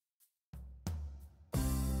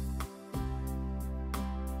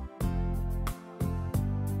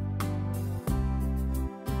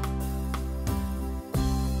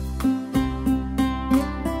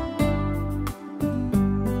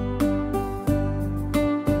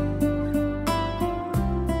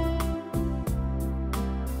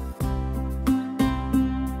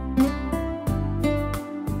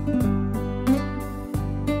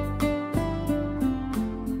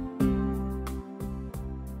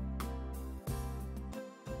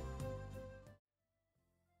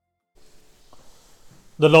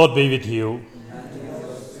The Lord be with you.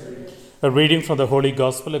 A reading from the Holy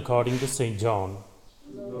Gospel according to St. John.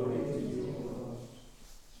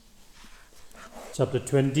 Chapter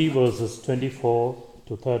 20, verses 24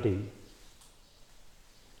 to 30.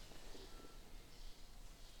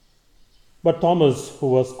 But Thomas,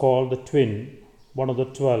 who was called the twin, one of the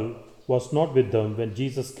 12, was not with them when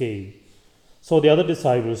Jesus came. So the other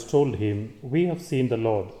disciples told him, "We have seen the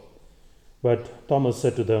Lord." But Thomas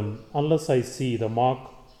said to them, "Unless I see the mark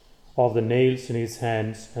of the nails in his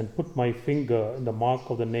hands, and put my finger in the mark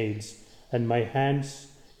of the nails, and my hands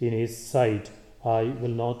in his side, I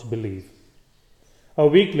will not believe." A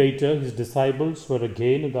week later, his disciples were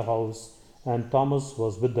again in the house, and Thomas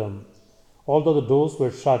was with them. Although the doors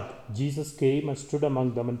were shut, Jesus came and stood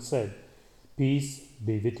among them and said, "Peace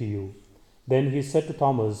be with you." Then he said to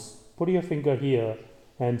Thomas, "Put your finger here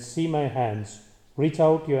and see my hands. Reach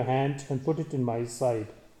out your hand and put it in my side.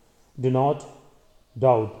 Do not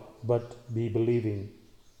doubt, but be believing."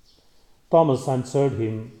 Thomas answered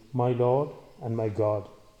him, "My Lord and my God."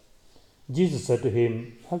 Jesus said to him,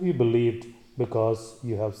 "Have you believed because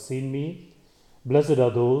you have seen me? Blessed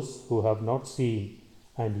are those who have not seen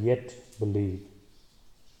and yet believe."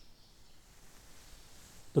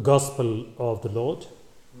 The Gospel of the Lord.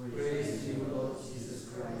 Praise to you, Lord Jesus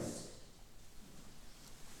Christ.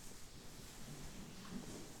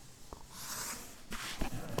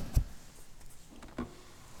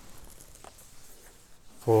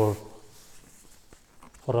 For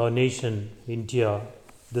our nation, India,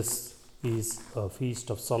 this is a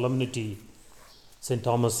feast of solemnity. St.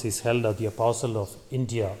 Thomas is held as the Apostle of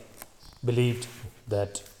India, believed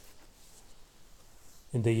that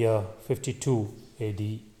in the year 52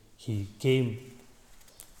 AD he came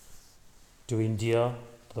to India,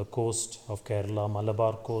 to the coast of Kerala,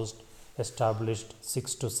 Malabar coast, established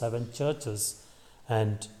 6 to 7 churches,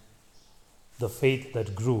 and the faith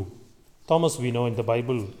that grew. Thomas, we know in the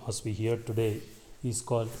Bible, as we hear today, is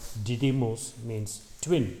called Didymus, means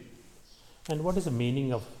twin. And what is the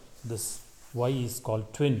meaning of this? Why he is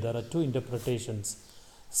called twin? There are two interpretations.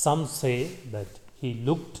 Some say that he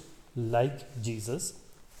looked like Jesus,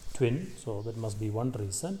 twin, so that must be one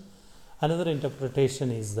reason. Another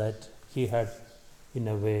interpretation is that he had, in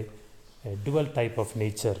a way, a dual type of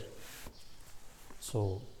nature.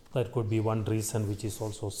 So that could be one reason which is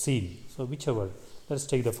also seen. So whichever. Let's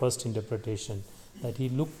take the first interpretation, that he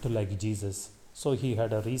looked like Jesus. So he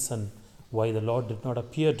had a reason why the Lord did not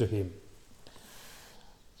appear to him.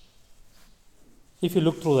 If you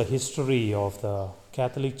look through the history of the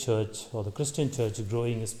Catholic Church or the Christian Church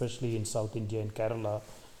growing, especially in South India, in Kerala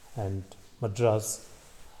and Madras,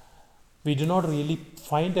 we do not really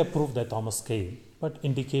find a proof that Thomas came, but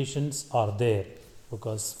indications are there,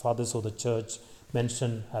 because fathers of the church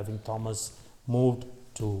mention having Thomas moved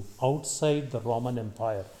to outside the Roman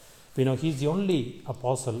Empire. We know he's the only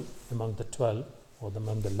apostle among the 12 or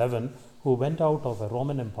among the 11 who went out of a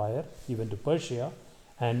Roman Empire, even to Persia,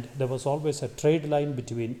 and there was always a trade line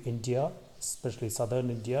between India, especially southern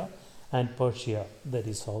India, and Persia. That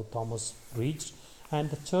is how Thomas reached, and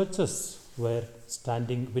the churches were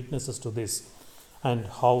standing witnesses to this, and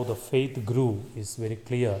how the faith grew is very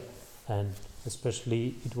clear. And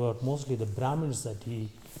especially it were mostly the Brahmins that he,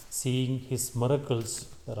 seeing his miracles,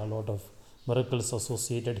 there are a lot of miracles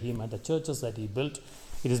associated him and the churches that he built.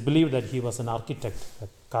 It is believed that he was an architect, a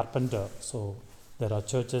carpenter, so there are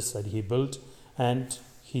churches that he built, and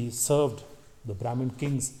he served the Brahmin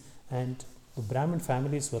kings, and the Brahmin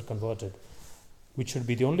families were converted, which should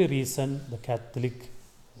be the only reason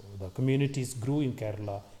the communities grew in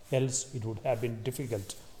Kerala. Else it would have been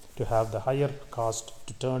difficult to have the higher caste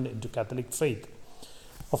to turn into Catholic faith.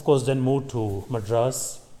 Of course, then moved to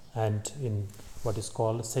Madras and in what is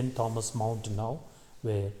called St. Thomas Mount now,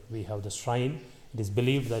 where we have the shrine. It is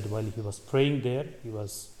believed that while he was praying there, he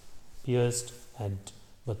was pierced and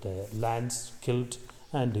with the lance killed,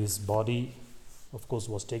 and his body, of course,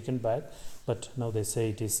 was taken back. But now they say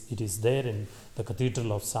it is there in the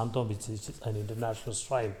Cathedral of Santom, which is an international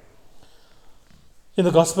shrine. In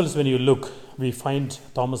the Gospels, when you look, we find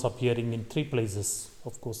Thomas appearing in 3 places.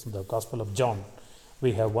 Of course, in the Gospel of John,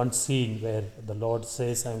 we have one scene where the Lord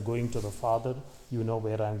says, "I am going to the Father, you know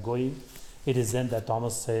where I am going." It is then that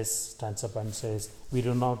Thomas stands up and says, "We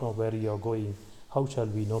do not know where you are going. How shall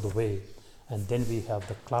we know the way?" And then we have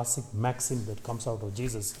the classic maxim that comes out of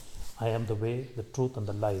Jesus, "I am the way, the truth, and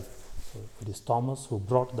the life." So it is Thomas who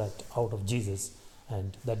brought that out of Jesus,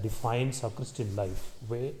 and that defines our Christian life: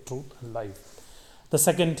 way, truth, and life. The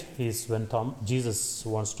second is when Jesus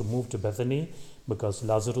wants to move to Bethany because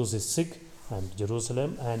Lazarus is sick and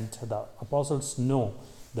Jerusalem, and the apostles know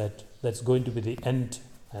that that's going to be the end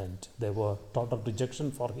and there were total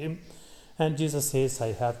rejection for him. And Jesus says,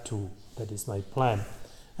 I have to, that is my plan.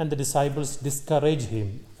 And the disciples discourage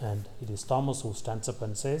him, and it is Thomas who stands up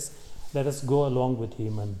and says, let us go along with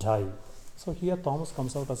him and die. So here Thomas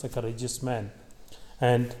comes out as a courageous man.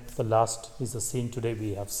 And the last is the scene today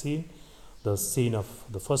we have seen, the scene of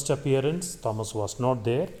the first appearance. Thomas was not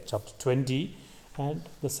there, chapter 20, and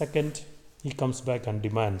the second, he comes back and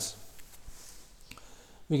demands.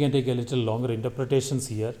 We can take a little longer interpretations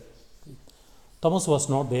here. Thomas was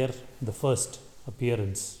not there the first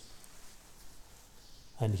appearance,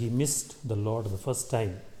 and he missed the Lord the first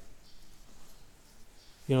time.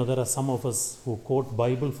 There are some of us who quote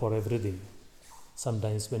Bible for everything.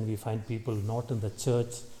 Sometimes when we find people not in the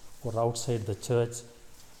church or outside the church,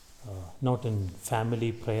 not in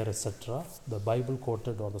family prayer, etc., the Bible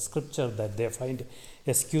quoted or the scripture that they find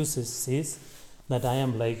excuses says that I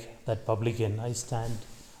am like that publican. I stand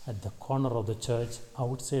at the corner of the church,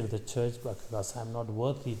 outside the church, because I am not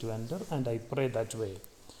worthy to enter, and I pray that way.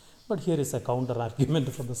 But here is a counter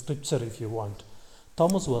argument from the scripture if you want.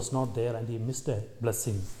 Thomas was not there and he missed a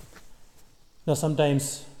blessing. Now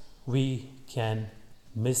sometimes we can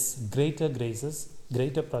miss greater graces,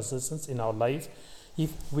 greater possessions in our life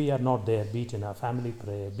if we are not there, be it in our family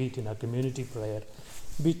prayer, be it in our community prayer,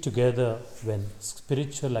 be it together when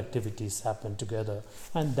spiritual activities happen together,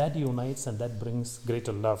 and that unites and that brings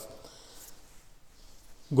greater love.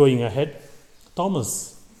 Going ahead,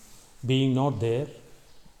 Thomas being not there,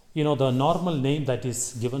 the normal name that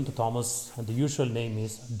is given to Thomas and the usual name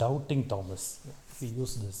is Doubting Thomas. We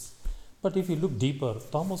use this. But if you look deeper,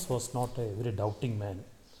 Thomas was not a very doubting man.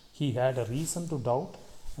 He had a reason to doubt,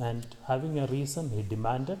 and having a reason, he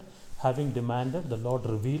demanded. Having demanded, the Lord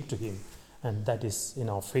revealed to him, and that is in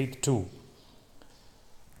our faith too.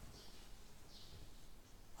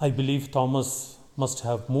 I believe Thomas must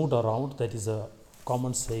have moved around. That is a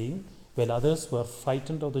common saying. While others were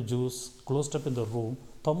frightened of the Jews, closed up in the room,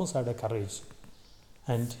 Thomas had a courage,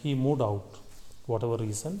 and he moved out, whatever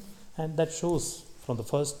reason, and that shows from the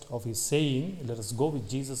first of his saying, let us go with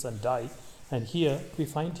Jesus and die. And here we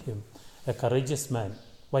find him, a courageous man.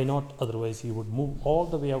 Why not? Otherwise he would move all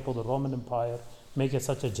the way out of the Roman Empire, make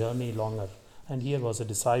such a journey longer. And here was a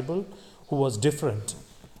disciple who was different.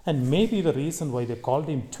 And maybe the reason why they called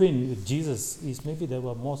him twin with Jesus is maybe there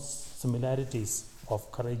were more similarities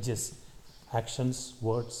of courageous actions,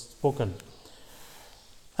 words spoken.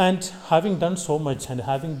 And having done so much and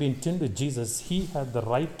having been twin with Jesus, he had the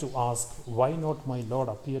right to ask, why not my Lord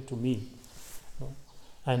appear to me?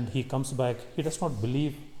 And he comes back. He does not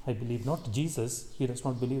believe, I believe not Jesus. He does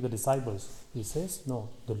not believe the disciples. He says, no,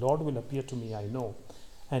 the Lord will appear to me, I know.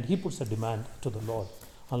 And he puts a demand to the Lord.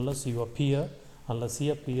 Unless you appear, unless he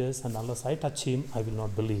appears, and unless I touch him, I will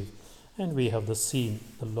not believe. And we have the scene.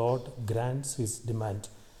 The Lord grants his demand.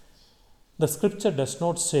 The scripture does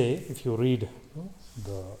not say, if you read,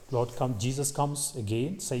 the Lord comes, Jesus comes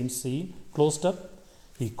again, same scene, closed up.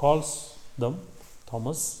 He calls them,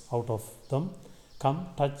 Thomas, out of them. Come,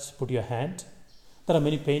 touch, put your hand. There are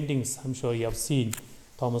many paintings, I'm sure you have seen,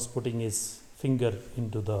 Thomas putting his finger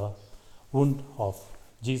into the wound of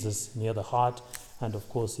Jesus near the heart, and of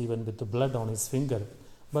course even with the blood on his finger.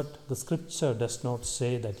 But the scripture does not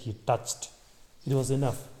say that he touched. It was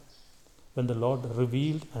enough. When the Lord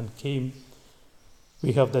revealed and came,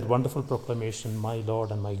 we have that wonderful proclamation, my Lord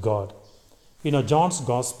and my God. John's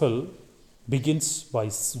Gospel begins by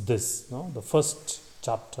this, the first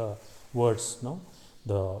chapter words,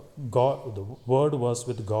 the Word was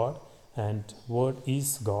with God, and Word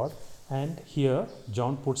is God. And here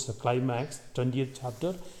John puts a climax. 20th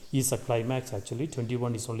chapter is a climax actually.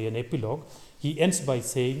 21 is only an epilogue. He ends by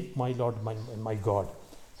saying, my Lord and my God.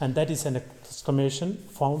 And that is an exclamation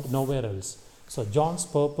found nowhere else. So John's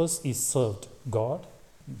purpose is served, God,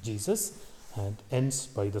 Jesus, and ends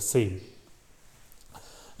by the same.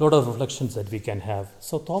 Lot of reflections that we can have.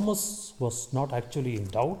 So Thomas was not actually in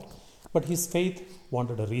doubt, but his faith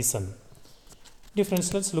wanted a reason. Dear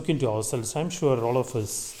friends, let's look into ourselves. I'm sure all of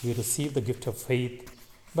us, we receive the gift of faith,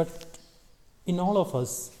 but in all of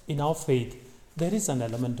us, in our faith, there is an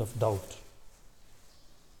element of doubt.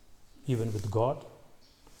 Even with God,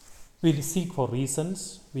 we seek for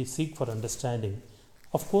reasons, we seek for understanding.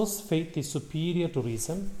 Of course, faith is superior to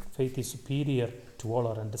reason. Faith is superior to all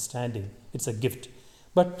our understanding. It's a gift.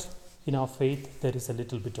 But in our faith, there is a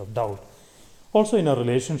little bit of doubt. Also in our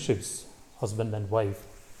relationships, husband and wife.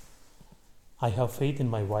 I have faith in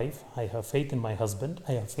my wife, I have faith in my husband,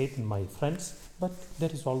 I have faith in my friends, but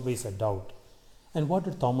there is always a doubt. And what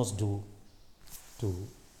did Thomas do to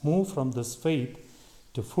move from this faith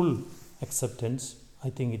to full acceptance? I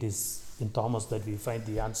think it is in Thomas that we find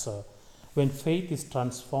the answer. When faith is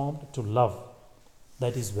transformed to love,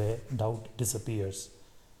 that is where doubt disappears.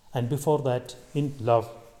 And before that, in love,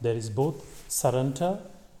 there is both surrender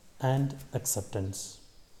and acceptance.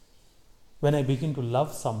 When I begin to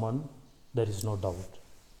love someone, there is no doubt.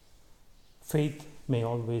 Faith may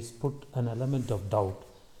always put an element of doubt,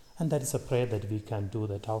 and that is a prayer that we can do,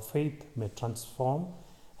 that our faith may transform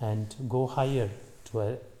and go higher to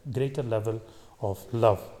a greater level of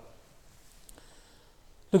love.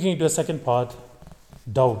 Looking into a second part,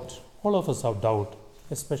 doubt. All of us have doubt,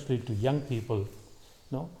 especially to young people.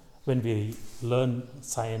 When we learn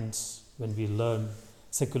science, when we learn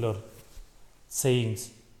secular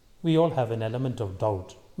sayings, we all have an element of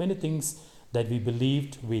doubt. Many things that we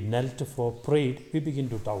believed, we knelt for, prayed, we begin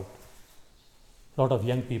to doubt. A lot of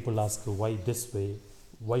young people ask, why this way?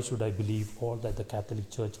 Why should I believe all that the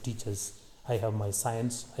Catholic Church teaches? I have my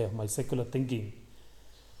science, I have my secular thinking.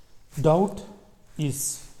 Doubt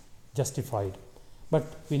is justified, but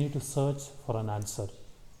we need to search for an answer.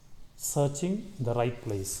 Searching the right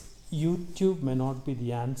place. YouTube may not be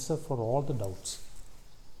the answer for all the doubts,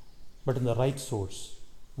 but in the right source,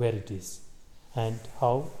 where it is, and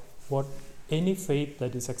what any faith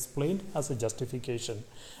that is explained as a justification.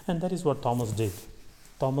 And that is what Thomas did.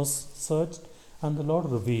 Thomas searched and the Lord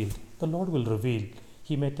revealed. The Lord will reveal.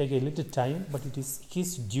 He may take a little time, but it is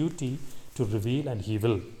his duty to reveal, and he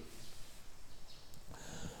will.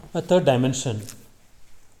 A third dimension.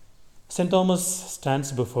 St. Thomas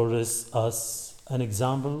stands before us as an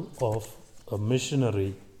example of a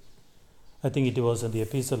missionary. I think it was in the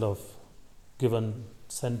epistle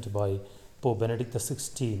sent by Pope Benedict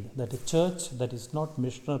XVI, that a church that is not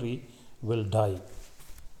missionary will die.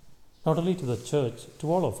 Not only to the church,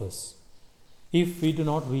 to all of us. If we do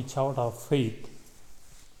not reach out our faith,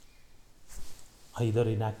 either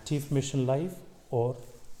in active mission life or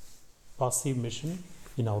passive mission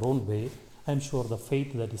in our own way, I am sure the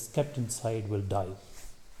faith that is kept inside will die.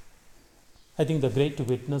 I think the great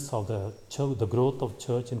witness of the church, the growth of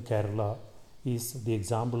church in Kerala, is the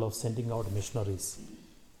example of sending out missionaries.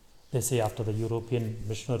 They say after the European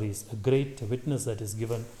missionaries, a great witness that is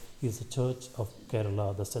given is the Church of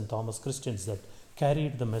Kerala, the St. Thomas Christians that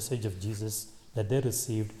carried the message of Jesus that they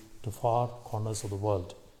received to far corners of the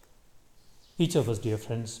world. Each of us, dear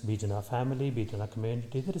friends, be it in our family, be it in our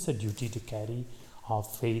community, there is a duty to carry our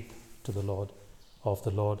faith to the Lord, of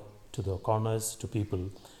the Lord, to the corners, to people.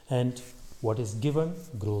 And what is given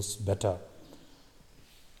grows better.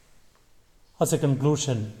 As a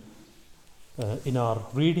conclusion, in our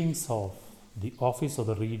readings of the office of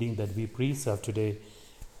the reading that we preserve today,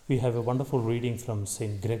 we have a wonderful reading from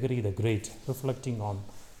St. Gregory the Great, reflecting on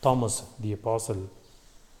Thomas the Apostle.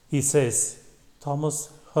 He says, Thomas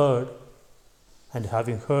heard, and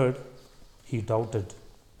having heard, he doubted.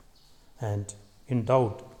 And in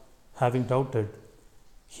doubt, having doubted,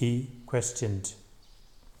 he questioned.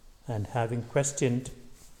 And having questioned,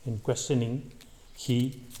 in questioning,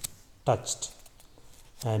 he touched.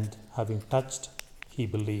 And having touched, he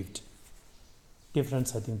believed. Dear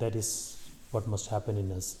friends, I think that is what must happen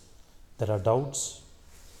in us. There are doubts,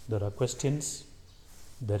 there are questions,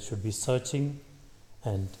 there should be searching,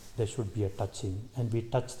 and there should be a touching. And we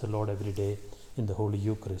touch the Lord every day in the Holy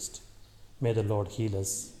Eucharist. May the Lord heal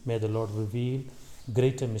us. May the Lord reveal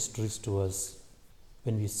greater mysteries to us.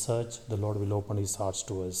 When we search, the Lord will open his hearts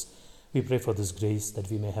to us. We pray for this grace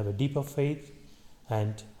that we may have a deeper faith,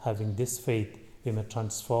 and having this faith, we may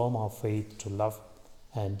transform our faith to love,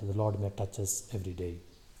 and the Lord may touch us every day.